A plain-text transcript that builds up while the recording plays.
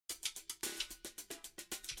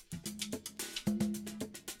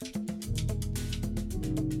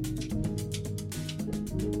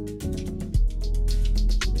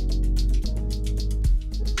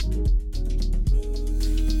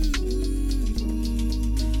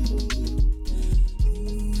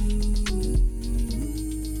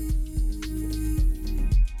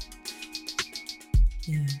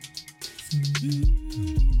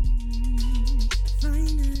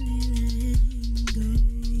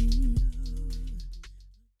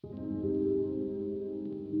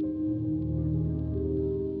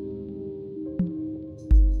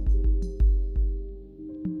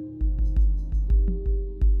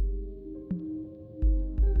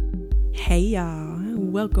Hey y'all,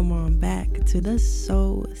 welcome on back to the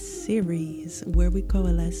Soul Series, where we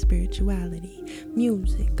coalesce spirituality,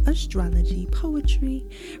 music, astrology, poetry,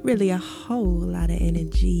 really a whole lot of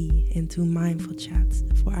energy into mindful chats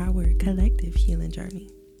for our collective healing journey.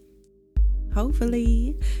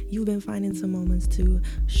 Hopefully, you've been finding some moments to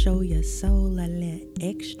show your soul a little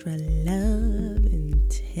extra love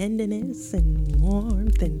and tenderness and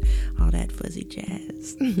warmth and all that fuzzy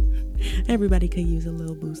jazz. Everybody could use a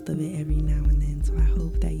little boost of it every now and then, so I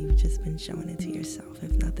hope that you've just been showing it to yourself,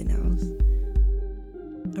 if nothing else.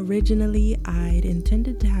 Originally, I'd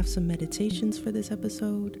intended to have some meditations for this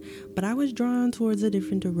episode, but I was drawn towards a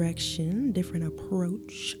different direction, different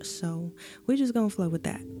approach, so we're just gonna flow with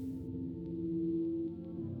that.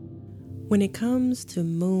 When it comes to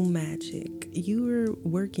moon magic, you're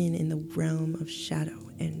working in the realm of shadow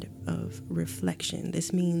and of reflection.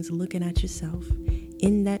 This means looking at yourself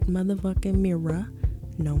in that motherfucking mirror.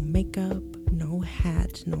 No makeup, no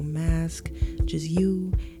hat, no mask, just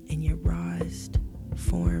you and your rawest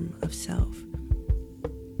form of self.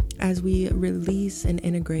 As we release and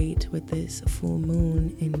integrate with this full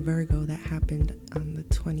moon in Virgo that happened on the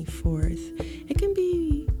 24th, it can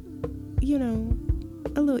be,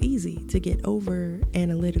 a little easy to get over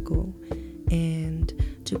analytical and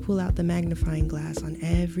to pull out the magnifying glass on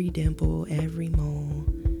every dimple, every mole,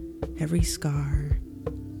 every scar.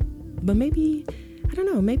 But maybe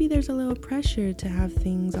there's a little pressure to have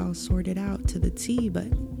things all sorted out to the T, but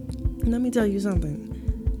let me tell you something.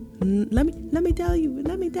 Let me tell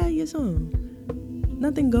you something.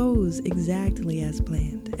 Nothing goes exactly as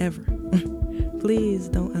planned, ever. Please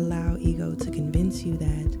don't allow ego to convince you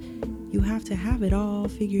that you have to have it all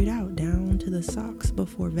figured out down to the socks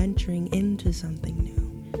before venturing into something new.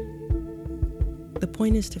 The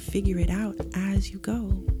point is to figure it out as you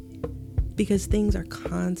go, because things are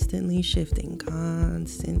constantly shifting,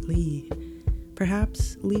 constantly.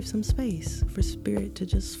 Perhaps leave some space for spirit to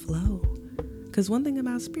just flow, because one thing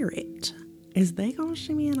about spirit is they gonna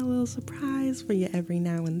shimmy in a little surprise for you every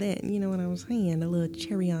now and then. You know what I'm saying? A little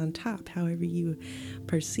cherry on top, however you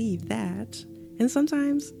perceive that. And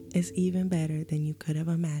sometimes it's even better than you could have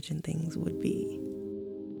imagined things would be.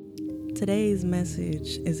 Today's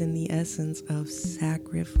message is in the essence of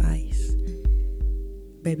sacrifice.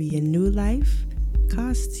 Baby, your new life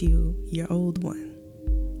costs you your old one.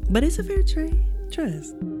 But it's a fair trade,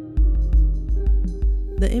 trust.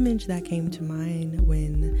 The image that came to mind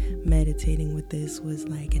when meditating with this was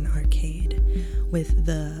like an arcade with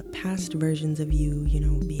the past versions of you,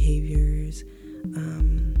 behaviors,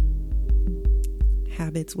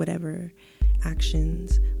 habits, whatever,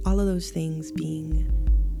 actions, all of those things being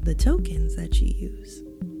the tokens that you use.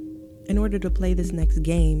 In order to play this next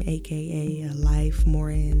game, aka a life more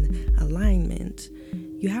in alignment,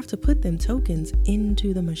 you have to put them tokens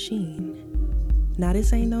into the machine. Now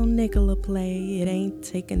this ain't no nickel play, it ain't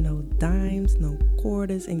taking no dimes, no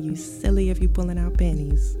quarters, and you silly if you pulling out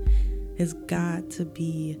pennies. It's got to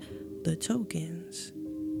be the tokens.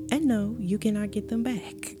 And no, you cannot get them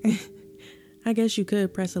back. I guess you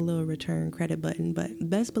could press a little return credit button, but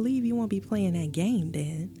best believe you won't be playing that game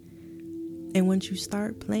then. And once you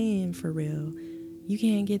start playing for real, you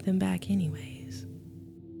can't get them back anyways.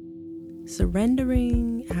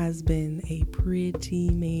 Surrendering has been a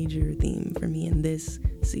pretty major theme for me in this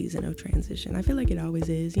season of transition. I feel like it always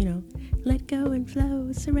is, let go and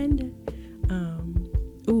flow, surrender.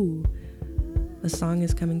 A song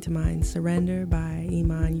is coming to mind, Surrender by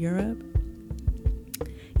Iman Europe.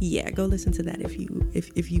 Yeah, go listen to that if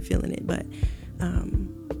you feeling it. But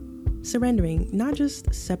surrendering, not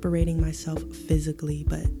just separating myself physically,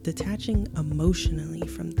 but detaching emotionally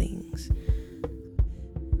from things.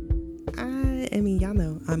 I mean, y'all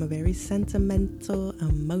know I'm a very sentimental,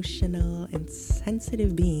 emotional, and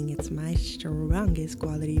sensitive being. It's my strongest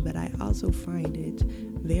quality, but I also find it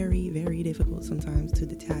very, very difficult sometimes to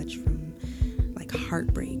detach from like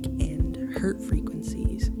heartbreak and hurt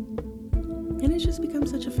frequencies. And it's just become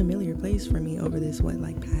such a familiar place for me over this,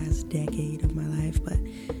 past decade of my life, but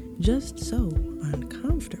just so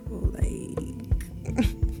uncomfortable.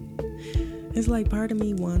 It's like part of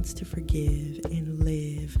me wants to forgive and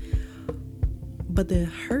live, but the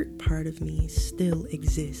hurt part of me still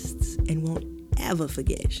exists and won't ever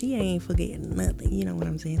forget. She ain't forgetting nothing. You know what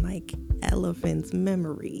I'm saying? Like elephant's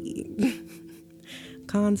memory.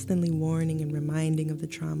 Constantly warning and reminding of the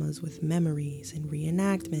traumas with memories and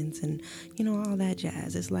reenactments and, all that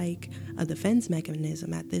jazz. It's like a defense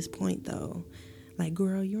mechanism at this point, though. Like,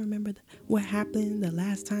 girl, you remember what happened the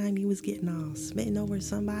last time you was getting all smitten over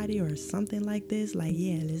somebody or something like this? Like,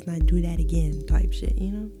 yeah, let's not do that again type shit,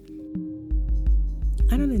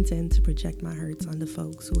 I don't intend to project my hurts onto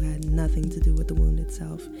folks who had nothing to do with the wound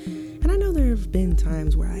itself. And I know there have been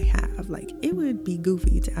times where I have. Like, it would be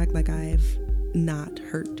goofy to act like I've not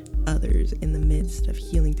hurt others in the midst of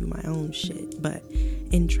healing through my own shit. But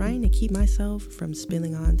in trying to keep myself from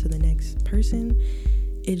spilling on to the next person,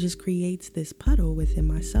 it just creates this puddle within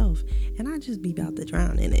myself. And I just be about to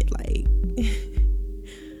drown in it. Like...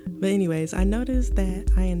 But anyways, I noticed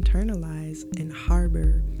that I internalize and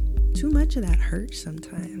harbor too much of that hurt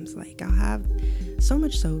sometimes. Like, I'll have so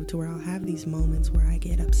much so to where I'll have these moments where I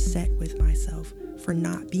get upset with myself for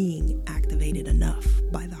not being activated enough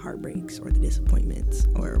by the heartbreaks or the disappointments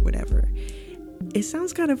or whatever. It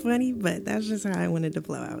sounds kind of funny, but that's just how I wanted to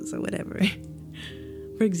flow out, so whatever.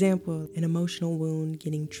 For example, an emotional wound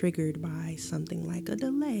getting triggered by something like a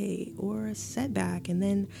delay or a setback, and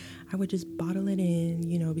then I would just bottle it in,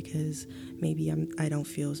 because maybe I don't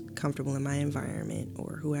feel comfortable in my environment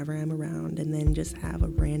or whoever I'm around, and then just have a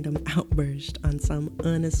random outburst on some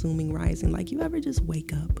unassuming rising. Like, you ever just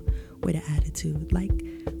wake up with an attitude? Like,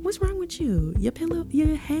 what's wrong with you?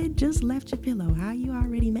 Your head just left your pillow. How you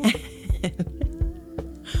already mad?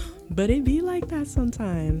 But it be like that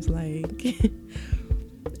sometimes. Like...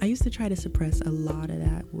 I used to try to suppress a lot of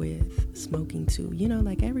that with smoking too.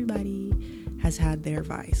 Like everybody has had their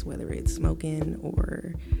vice, whether it's smoking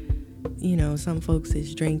or, some folks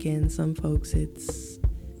it's drinking, some folks it's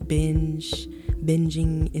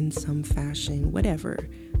binging in some fashion, whatever.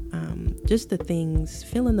 Just the things,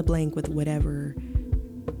 fill in the blank with whatever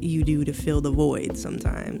you do to fill the void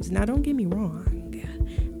sometimes. Now, don't get me wrong.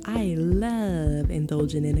 I love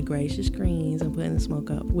indulging in the gracious greens and putting the smoke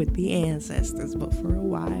up with the ancestors, but for a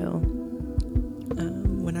while,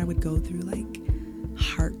 when I would go through like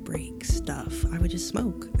heartbreak stuff, I would just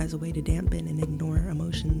smoke as a way to dampen and ignore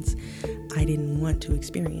emotions I didn't want to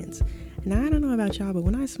experience. Now, I don't know about y'all, but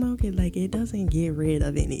when I smoke, it doesn't get rid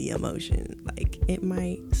of any emotion. Like, it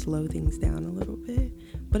might slow things down a little bit,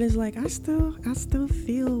 but it's like I still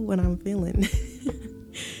feel what I'm feeling.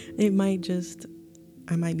 It might just...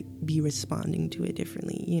 I might be responding to it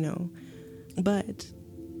differently, But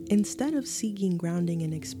instead of seeking grounding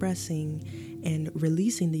and expressing and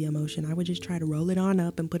releasing the emotion, I would just try to roll it on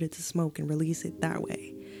up and put it to smoke and release it that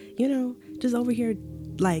way. Just over here,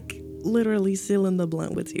 like, literally sealing the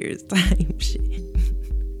blunt with tears type shit.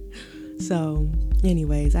 So,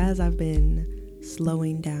 anyways, as I've been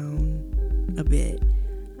slowing down a bit,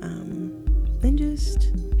 and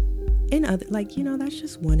just in other, that's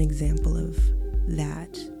just one example of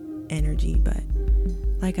that energy. But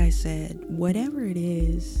like I said, whatever it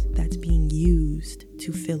is that's being used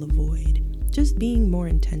to fill a void, just being more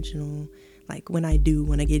intentional. Like when I do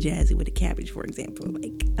want to get jazzy with a cabbage, for example,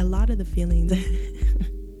 like a lot of the feelings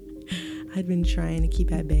I'd been trying to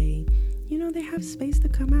keep at bay, they have space to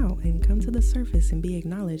come out and come to the surface and be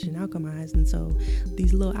acknowledged and alchemized. And so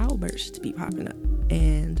these little outbursts be popping up,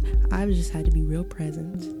 and I've just had to be real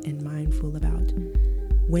present and mindful about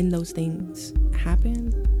when those things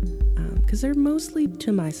happen, because they're mostly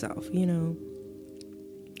to myself,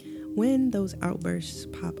 when those outbursts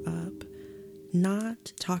pop up,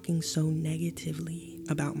 not talking so negatively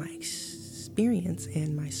about my experience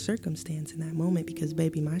and my circumstance in that moment, because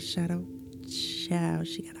baby, my shadow, she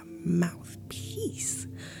got a mouthpiece.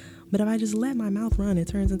 But if I just let my mouth run, it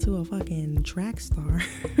turns into a fucking track star.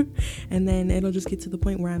 And then it'll just get to the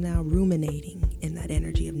point where I'm now ruminating in that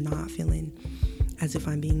energy of not feeling as if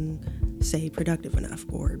I'm being, say, productive enough,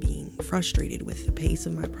 or being frustrated with the pace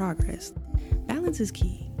of my progress. Balance is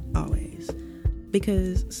key, always.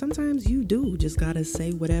 Because sometimes you do just gotta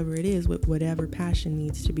say whatever it is with whatever passion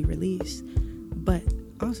needs to be released. But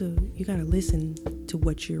also, you gotta listen to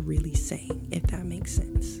what you're really saying, if that makes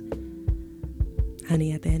sense.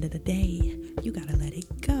 Honey, at the end of the day, you gotta let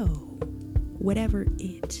it go. Whatever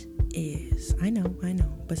it is. I know,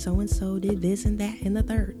 but so-and-so did this and that and the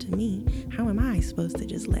third to me. How am I supposed to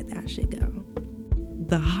just let that shit go?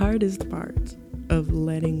 The hardest part of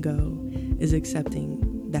letting go is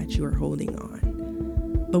accepting that you're holding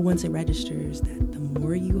on. But once it registers that the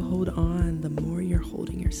more you hold on, the more you're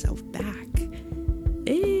holding yourself back,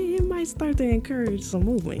 it might might start to encourage some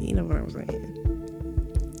movement, you know what I'm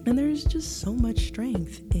saying? And there's just so much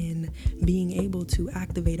strength in being able to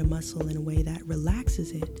activate a muscle in a way that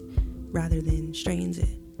relaxes it rather than strains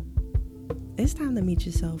it. It's time to meet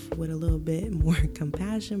yourself with a little bit more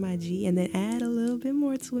compassion, my G, and then add a little bit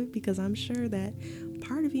more to it, because I'm sure that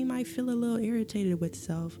part of you might feel a little irritated with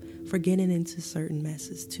self for getting into certain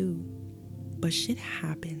messes too. But shit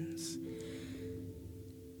happens.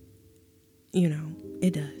 You know,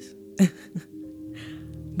 it does.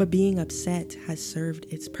 But being upset has served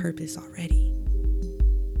its purpose already.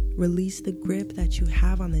 Release the grip that you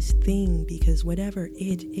have on this thing, because whatever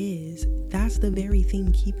it is, that's the very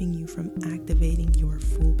thing keeping you from activating your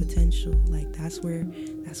full potential. Like that's where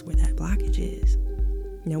that blockage is.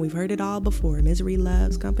 Now, we've heard it all before. Misery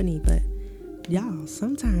loves company, but y'all,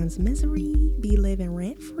 sometimes misery be living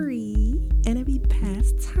rent free, and it be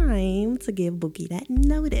past time to give Bookie that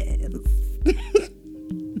notice.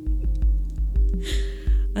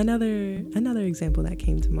 Another example that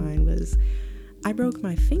came to mind was I broke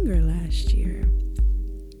my finger last year.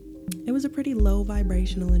 It was a pretty low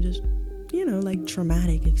vibrational and just, like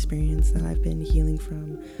traumatic experience that I've been healing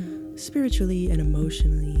from spiritually and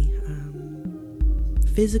emotionally.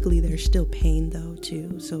 Physically, there's still pain though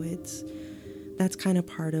too. So that's kind of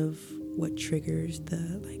part of what triggers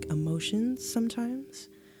the emotions sometimes.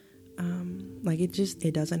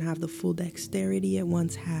 It doesn't have the full dexterity it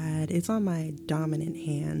once had. It's on my dominant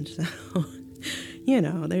hand, so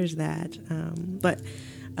there's that. But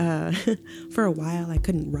for a while I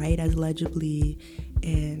couldn't write as legibly,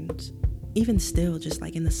 and even still, just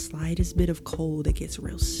like in the slightest bit of cold, it gets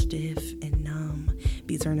real stiff and numb,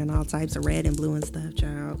 be turning all types of red and blue and stuff,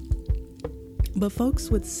 child. But folks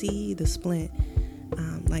would see the splint,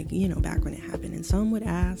 back when it happened, and some would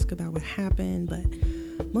ask about what happened, but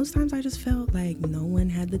most times I just felt like no one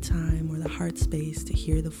had the time or the heart space to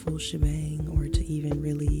hear the full shebang, or to even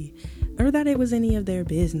really, or that it was any of their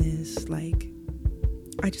business. Like,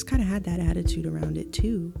 I just kind of had that attitude around it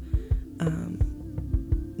too.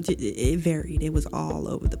 It varied. It was all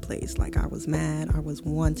over the place. Like, I was mad. I was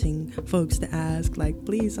wanting folks to ask, like,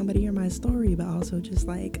 please, somebody hear my story, but also just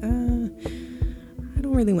like, I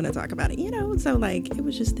don't really want to talk about it, So, like, it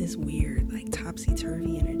was just this weird, like,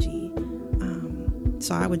 topsy-turvy energy.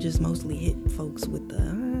 So I would just mostly hit folks with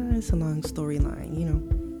it's a long storyline,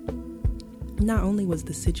 Not only was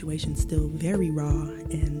the situation still very raw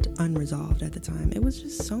and unresolved at the time, it was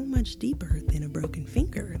just so much deeper than a broken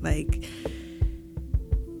finger. Like,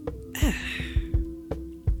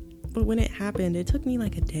 but when it happened, it took me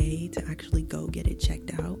like a day to actually go get it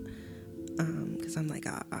checked out. Because I'm like,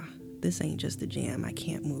 this ain't just a jam. I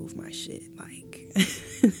can't move my shit. Like,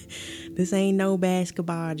 this ain't no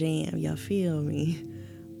basketball jam. Y'all feel me?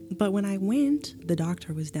 But when I went, the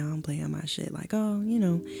doctor was downplaying my shit. Like,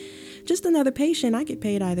 just another patient. I get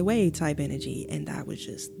paid either way type energy. And that was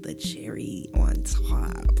just the cherry on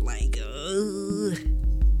top. Like,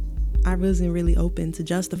 I wasn't really open to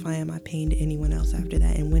justifying my pain to anyone else after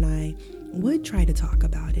that. And when I would try to talk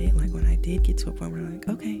about it, like when I did get to a point where I'm like,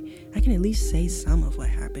 okay, I can at least say some of what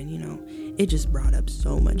happened, it just brought up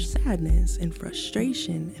so much sadness and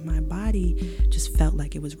frustration, and my body just felt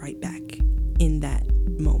like it was right back in that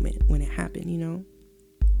moment when it happened,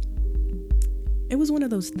 It was one of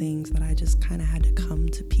those things that I just kind of had to come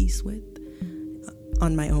to peace with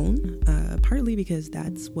on my own, partly because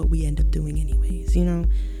that's what we end up doing anyways,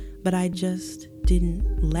 But I just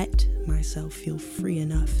didn't let myself feel free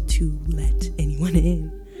enough to let anyone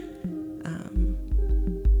in.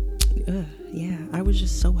 I was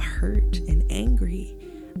just so hurt and angry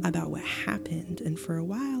about what happened. And for a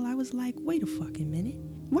while, I was like, wait a fucking minute.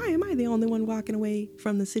 Why am I the only one walking away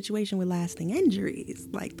from the situation with lasting injuries?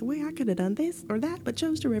 Like, the way I could have done this or that, but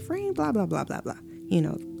chose to refrain, blah, blah, blah, blah, blah.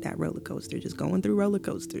 That roller coaster, just going through roller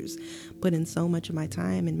coasters, putting so much of my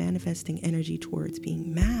time and manifesting energy towards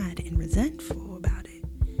being mad and resentful about it.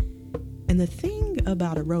 And the thing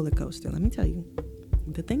about a roller coaster, let me tell you,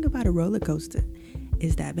 the thing about a roller coaster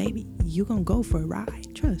is that, baby, you gonna go for a ride.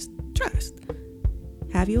 Trust.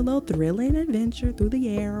 Have your little thrilling adventure through the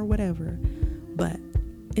air or whatever, but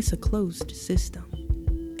it's a closed system,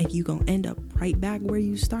 and you gonna end up right back where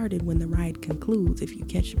you started when the ride concludes, if you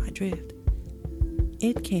catch my drift.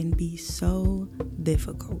 It can be so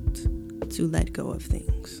difficult to let go of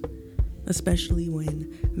things, especially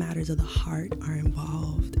when matters of the heart are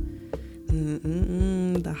involved.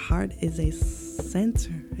 The heart is a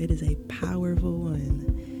center. It is a powerful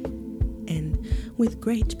one. And with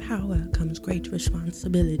great power comes great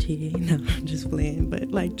responsibility. No, I'm just playing.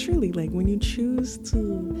 But truly, when you choose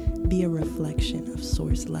to be a reflection of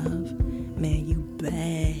source love, man, you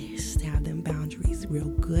best have them boundaries real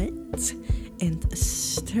good and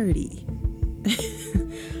sturdy.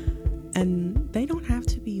 And they don't have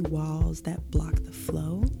to be walls that block the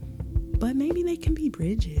flow, but maybe they can be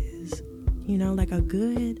bridges, like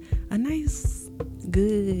a nice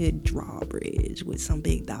good drawbridge with some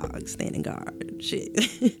big dogs standing guard.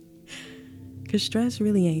 Shit. Because stress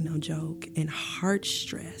really ain't no joke, and heart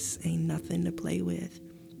stress ain't nothing to play with.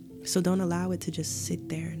 So don't allow it to just sit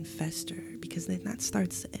there and fester, because then that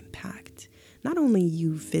starts to impact not only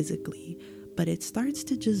you physically, but it starts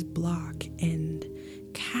to just block and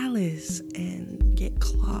callous and get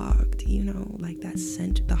clogged, like that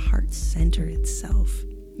center, the heart center itself.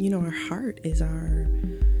 Our heart is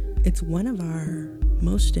it's one of our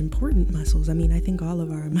most important muscles. I mean, I think all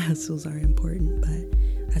of our muscles are important,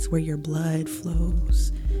 but that's where your blood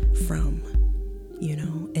flows from,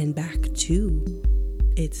 and back to.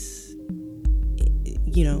 It's,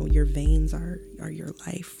 your veins are your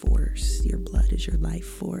life force. Your blood is your life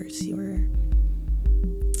force. Your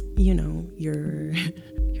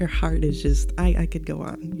heart is just, I could go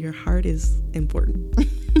on. Your heart is important.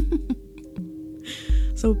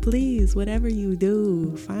 So please, whatever you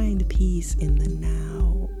do, find peace in the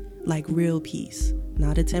now. Like real peace.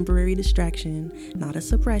 Not a temporary distraction, not a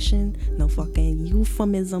suppression, no fucking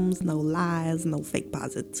euphemisms, no lies, no fake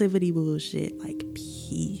positivity bullshit. Like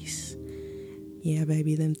peace. Yeah,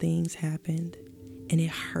 baby, them things happened and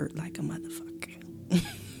it hurt like a motherfucker.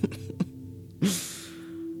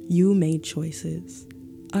 You made choices.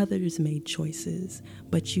 Others made choices,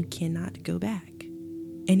 but you cannot go back.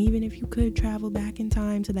 And even if you could travel back in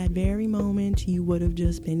time to that very moment, you would have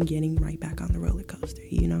just been getting right back on the roller coaster,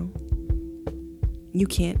 You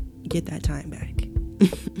can't get that time back.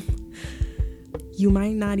 You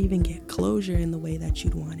might not even get closure in the way that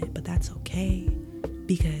you'd want it, but that's okay,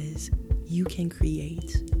 because you can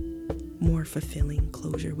create more fulfilling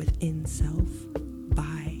closure within self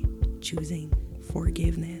by choosing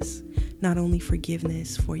forgiveness. Not only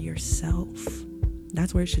forgiveness for yourself,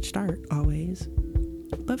 that's where it should start always,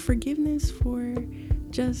 but forgiveness for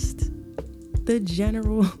just the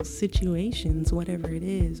general situations, whatever it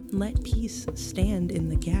is. Let peace stand in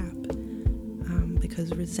the gap,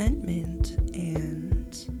 because resentment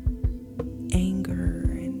and anger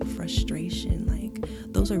and frustration,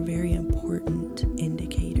 those are very important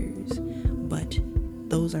indicators, but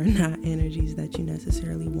those are not energies that you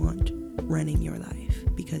necessarily want running your life,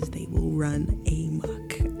 because they will run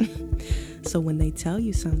amok. So when they tell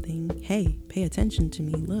you something, hey, pay attention to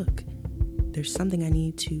me, look, there's something I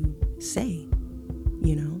need to say,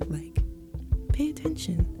 pay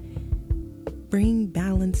attention. Bring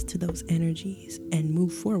balance to those energies and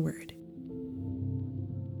move forward.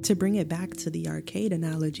 To bring it back to the arcade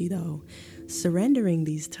analogy though, surrendering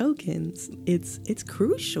these tokens, it's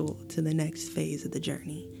crucial to the next phase of the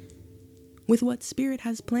journey. With what Spirit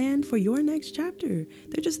has planned for your next chapter,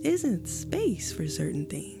 there just isn't space for certain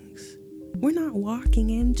things. We're not walking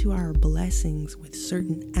into our blessings with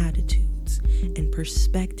certain attitudes and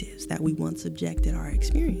perspectives that we once subjected our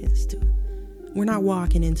experience to. We're not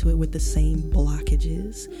walking into it with the same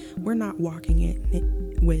blockages. We're not walking it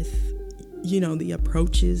with, the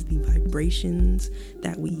approaches, the vibrations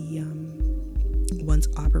that we once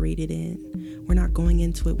operated in. We're not going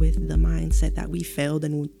into it with the mindset that we failed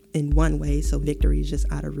in one way, so victory is just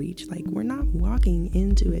out of reach. We're not walking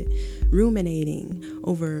into it ruminating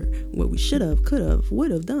over what we should have, could have,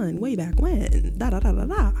 would have done way back when,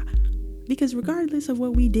 because regardless of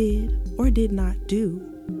what we did or did not do,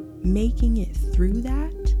 making it through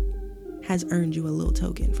that has earned you a little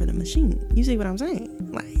token for the machine. You see what I'm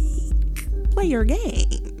saying? Play your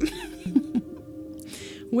game.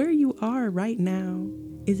 Where you are right now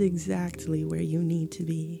is exactly where you need to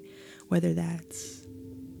be, whether that's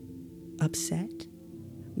upset,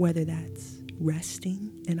 whether that's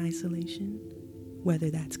resting in isolation,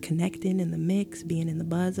 whether that's connecting in the mix, being in the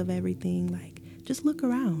buzz of everything. Just look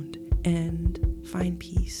around and find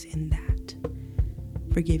peace in that.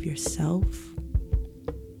 Forgive yourself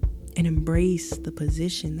and embrace the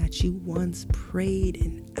position that you once prayed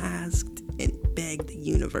and asked and begged the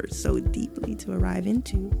universe so deeply to arrive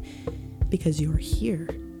into, because you're here,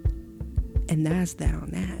 and that's that on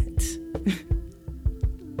that.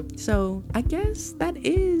 So I guess that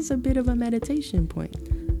is a bit of a meditation point.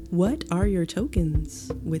 What are your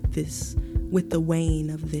tokens with the wane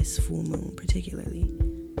of this full moon particularly?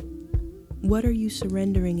 What are you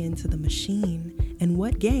surrendering into the machine, and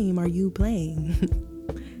what game are you playing?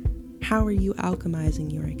 How are you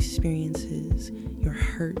alchemizing your experiences, your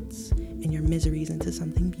hurts, and your miseries into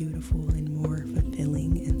something beautiful and more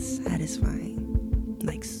fulfilling and satisfying?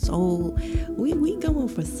 Like soul, we going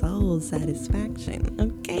for soul satisfaction,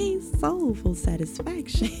 okay? Soulful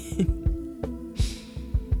satisfaction.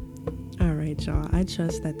 All right, y'all. I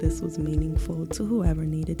trust that this was meaningful to whoever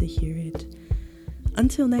needed to hear it.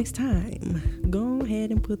 Until next time, go ahead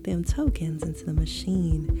and put them tokens into the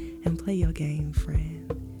machine and play your game,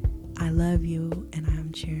 friend. I love you and I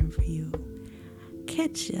am cheering for you.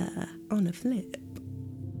 Catch ya on the flip.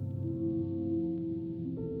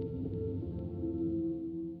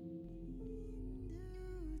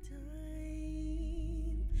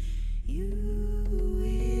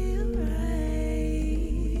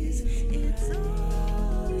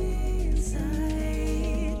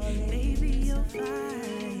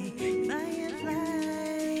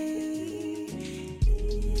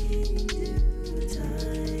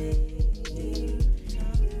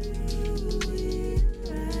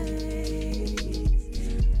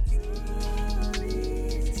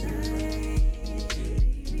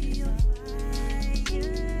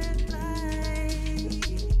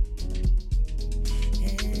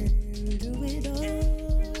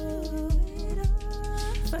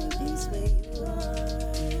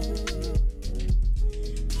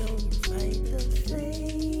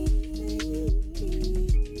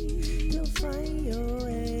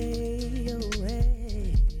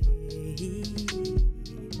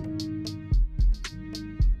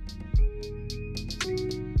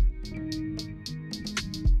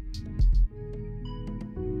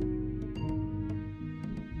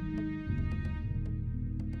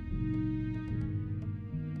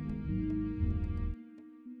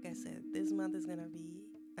 Like I said, this month is gonna be,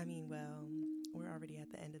 well, we're already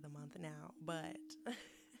at the end of the month now, but